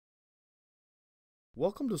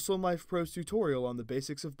Welcome to Swim Life Pro's tutorial on the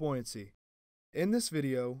basics of buoyancy. In this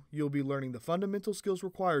video, you'll be learning the fundamental skills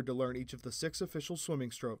required to learn each of the 6 official swimming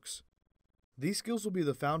strokes. These skills will be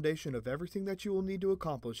the foundation of everything that you will need to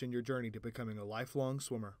accomplish in your journey to becoming a lifelong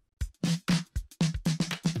swimmer.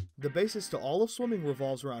 The basis to all of swimming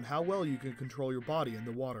revolves around how well you can control your body in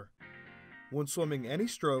the water. When swimming any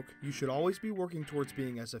stroke, you should always be working towards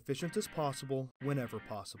being as efficient as possible whenever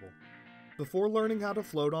possible. Before learning how to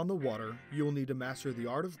float on the water, you will need to master the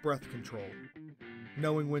art of breath control.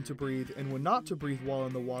 Knowing when to breathe and when not to breathe while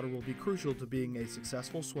in the water will be crucial to being a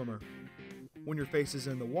successful swimmer. When your face is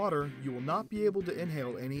in the water, you will not be able to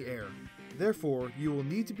inhale any air. Therefore, you will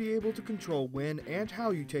need to be able to control when and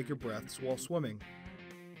how you take your breaths while swimming.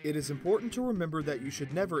 It is important to remember that you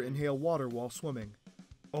should never inhale water while swimming.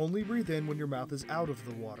 Only breathe in when your mouth is out of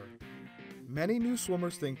the water. Many new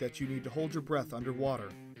swimmers think that you need to hold your breath underwater.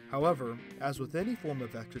 However, as with any form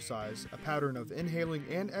of exercise, a pattern of inhaling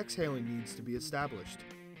and exhaling needs to be established.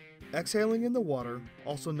 Exhaling in the water,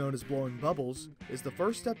 also known as blowing bubbles, is the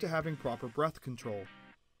first step to having proper breath control.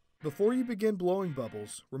 Before you begin blowing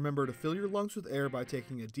bubbles, remember to fill your lungs with air by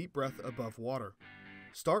taking a deep breath above water.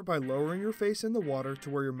 Start by lowering your face in the water to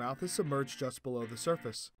where your mouth is submerged just below the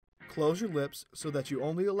surface. Close your lips so that you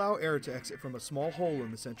only allow air to exit from a small hole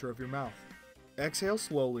in the center of your mouth. Exhale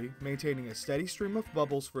slowly, maintaining a steady stream of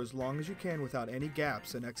bubbles for as long as you can without any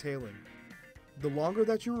gaps in exhaling. The longer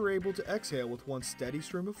that you are able to exhale with one steady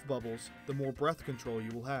stream of bubbles, the more breath control you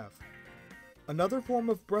will have. Another form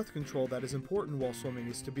of breath control that is important while swimming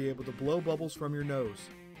is to be able to blow bubbles from your nose.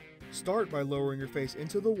 Start by lowering your face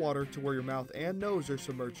into the water to where your mouth and nose are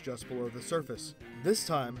submerged just below the surface. This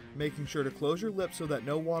time, making sure to close your lips so that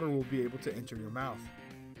no water will be able to enter your mouth.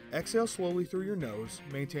 Exhale slowly through your nose,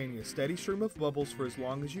 maintaining a steady stream of bubbles for as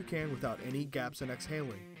long as you can without any gaps in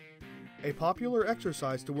exhaling. A popular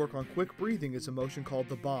exercise to work on quick breathing is a motion called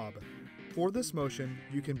the bob. For this motion,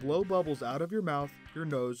 you can blow bubbles out of your mouth, your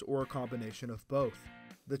nose, or a combination of both.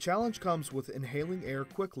 The challenge comes with inhaling air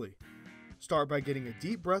quickly. Start by getting a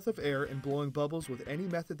deep breath of air and blowing bubbles with any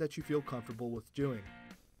method that you feel comfortable with doing.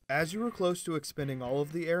 As you are close to expending all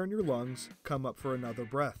of the air in your lungs, come up for another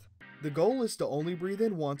breath. The goal is to only breathe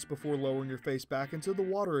in once before lowering your face back into the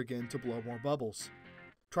water again to blow more bubbles.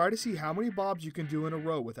 Try to see how many bobs you can do in a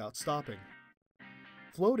row without stopping.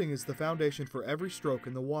 Floating is the foundation for every stroke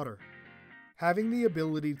in the water. Having the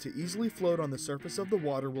ability to easily float on the surface of the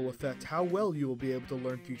water will affect how well you will be able to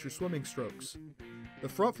learn future swimming strokes. The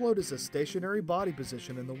front float is a stationary body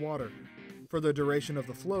position in the water. For the duration of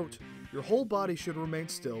the float, your whole body should remain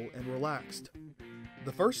still and relaxed.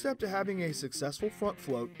 The first step to having a successful front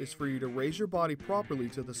float is for you to raise your body properly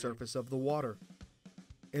to the surface of the water.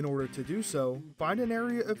 In order to do so, find an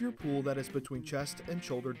area of your pool that is between chest and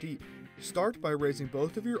shoulder deep. Start by raising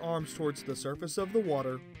both of your arms towards the surface of the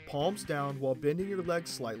water, palms down while bending your legs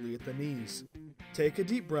slightly at the knees. Take a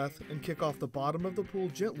deep breath and kick off the bottom of the pool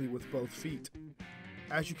gently with both feet.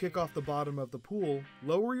 As you kick off the bottom of the pool,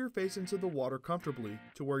 lower your face into the water comfortably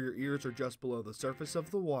to where your ears are just below the surface of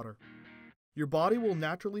the water. Your body will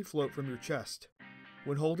naturally float from your chest.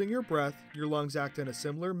 When holding your breath, your lungs act in a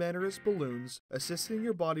similar manner as balloons, assisting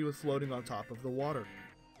your body with floating on top of the water.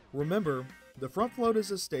 Remember, the front float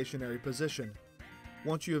is a stationary position.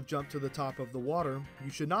 Once you have jumped to the top of the water,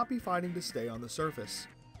 you should not be fighting to stay on the surface.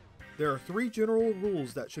 There are 3 general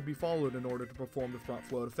rules that should be followed in order to perform the front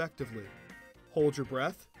float effectively. Hold your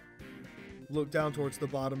breath, look down towards the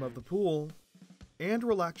bottom of the pool, and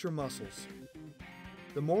relax your muscles.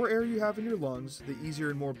 The more air you have in your lungs, the easier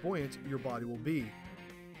and more buoyant your body will be.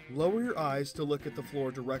 Lower your eyes to look at the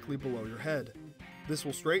floor directly below your head. This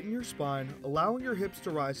will straighten your spine, allowing your hips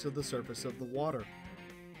to rise to the surface of the water.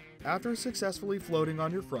 After successfully floating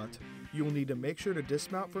on your front, you will need to make sure to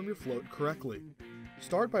dismount from your float correctly.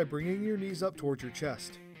 Start by bringing your knees up towards your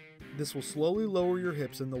chest. This will slowly lower your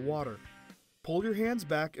hips in the water. Pull your hands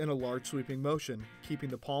back in a large sweeping motion, keeping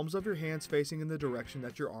the palms of your hands facing in the direction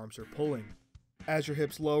that your arms are pulling. As your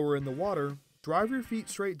hips lower in the water, drive your feet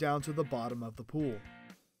straight down to the bottom of the pool.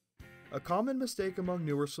 A common mistake among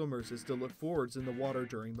newer swimmers is to look forwards in the water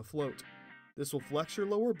during the float. This will flex your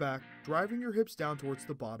lower back, driving your hips down towards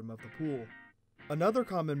the bottom of the pool. Another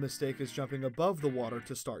common mistake is jumping above the water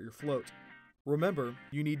to start your float. Remember,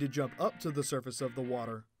 you need to jump up to the surface of the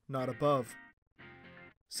water, not above.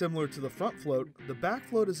 Similar to the front float, the back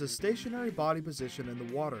float is a stationary body position in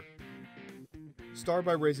the water. Start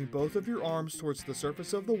by raising both of your arms towards the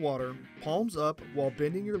surface of the water, palms up while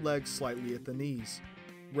bending your legs slightly at the knees.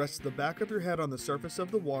 Rest the back of your head on the surface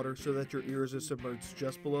of the water so that your ears are submerged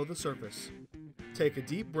just below the surface. Take a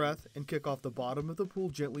deep breath and kick off the bottom of the pool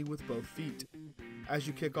gently with both feet. As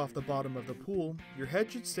you kick off the bottom of the pool, your head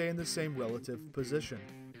should stay in the same relative position.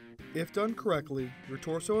 If done correctly, your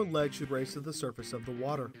torso and legs should raise to the surface of the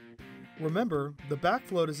water. Remember, the back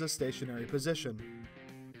float is a stationary position.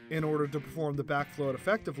 In order to perform the back float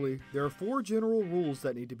effectively, there are 4 general rules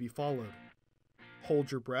that need to be followed.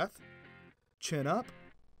 Hold your breath, chin up,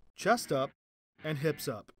 chest up, and hips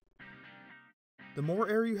up. The more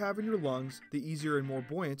air you have in your lungs, the easier and more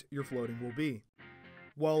buoyant your floating will be.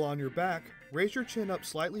 While on your back, raise your chin up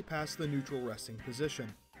slightly past the neutral resting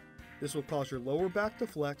position. This will cause your lower back to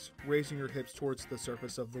flex, raising your hips towards the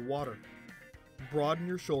surface of the water. Broaden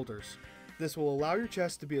your shoulders. This will allow your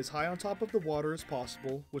chest to be as high on top of the water as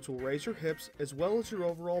possible, which will raise your hips as well as your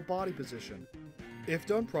overall body position. If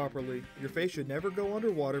done properly, your face should never go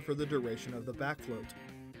underwater for the duration of the back float.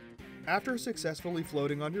 After successfully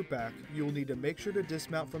floating on your back, you will need to make sure to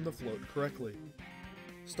dismount from the float correctly.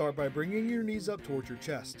 Start by bringing your knees up towards your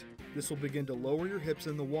chest. This will begin to lower your hips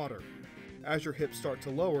in the water. As your hips start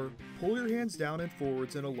to lower, pull your hands down and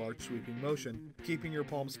forwards in a large sweeping motion, keeping your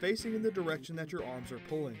palms facing in the direction that your arms are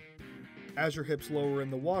pulling. As your hips lower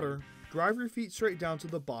in the water, drive your feet straight down to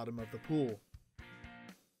the bottom of the pool.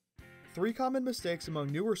 3 common mistakes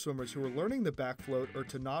among newer swimmers who are learning the back float are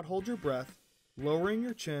to not hold your breath, lowering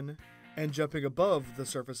your chin, and jumping above the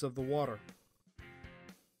surface of the water.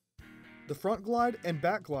 The front glide and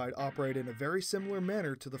back glide operate in a very similar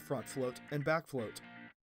manner to the front float and back float.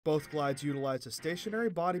 Both glides utilize a stationary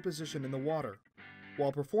body position in the water.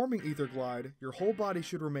 While performing either glide, your whole body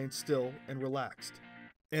should remain still and relaxed.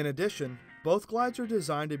 In addition, both glides are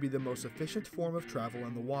designed to be the most efficient form of travel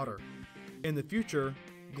in the water. In the future,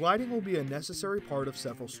 gliding will be a necessary part of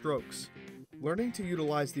several strokes. Learning to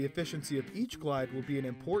utilize the efficiency of each glide will be an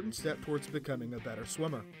important step towards becoming a better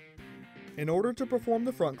swimmer. In order to perform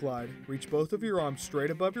the front glide, reach both of your arms straight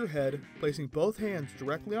above your head, placing both hands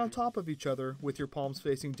directly on top of each other with your palms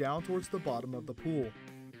facing down towards the bottom of the pool.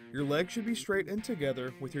 Your legs should be straight and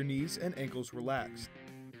together with your knees and ankles relaxed.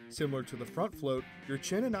 Similar to the front float, your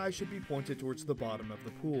chin and eyes should be pointed towards the bottom of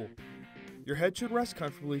the pool. Your head should rest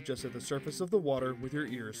comfortably just at the surface of the water with your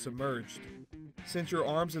ears submerged. Since your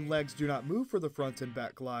arms and legs do not move for the front and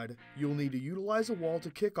back glide, you will need to utilize a wall to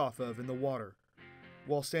kick off of in the water.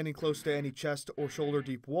 While standing close to any chest or shoulder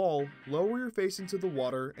deep wall, lower your face into the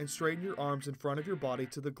water and straighten your arms in front of your body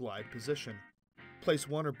to the glide position. Place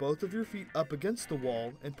one or both of your feet up against the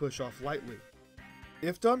wall and push off lightly.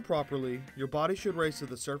 If done properly, your body should raise to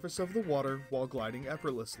the surface of the water while gliding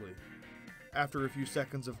effortlessly. After a few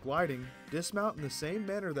seconds of gliding, dismount in the same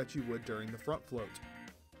manner that you would during the front float.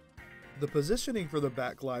 The positioning for the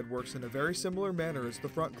back glide works in a very similar manner as the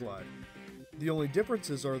front glide. The only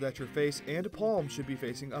differences are that your face and palms should be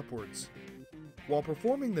facing upwards. While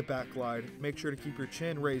performing the back glide, make sure to keep your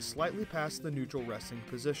chin raised slightly past the neutral resting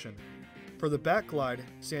position. For the back glide,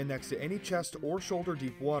 stand next to any chest or shoulder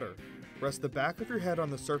deep water. Rest the back of your head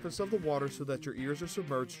on the surface of the water so that your ears are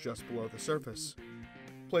submerged just below the surface.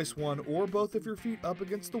 Place one or both of your feet up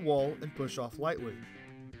against the wall and push off lightly.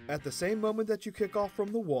 At the same moment that you kick off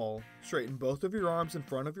from the wall, straighten both of your arms in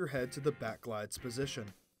front of your head to the back glide's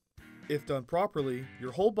position. If done properly,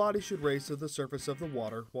 your whole body should raise to the surface of the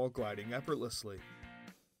water while gliding effortlessly.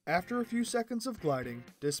 After a few seconds of gliding,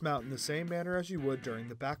 dismount in the same manner as you would during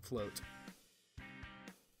the back float.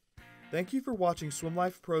 Thank you for watching Swim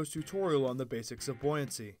Life Pro's tutorial on the basics of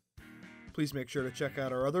buoyancy. Please make sure to check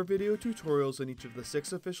out our other video tutorials in each of the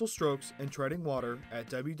 6 official strokes and treading water at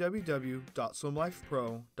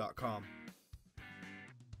www.swimlifepro.com.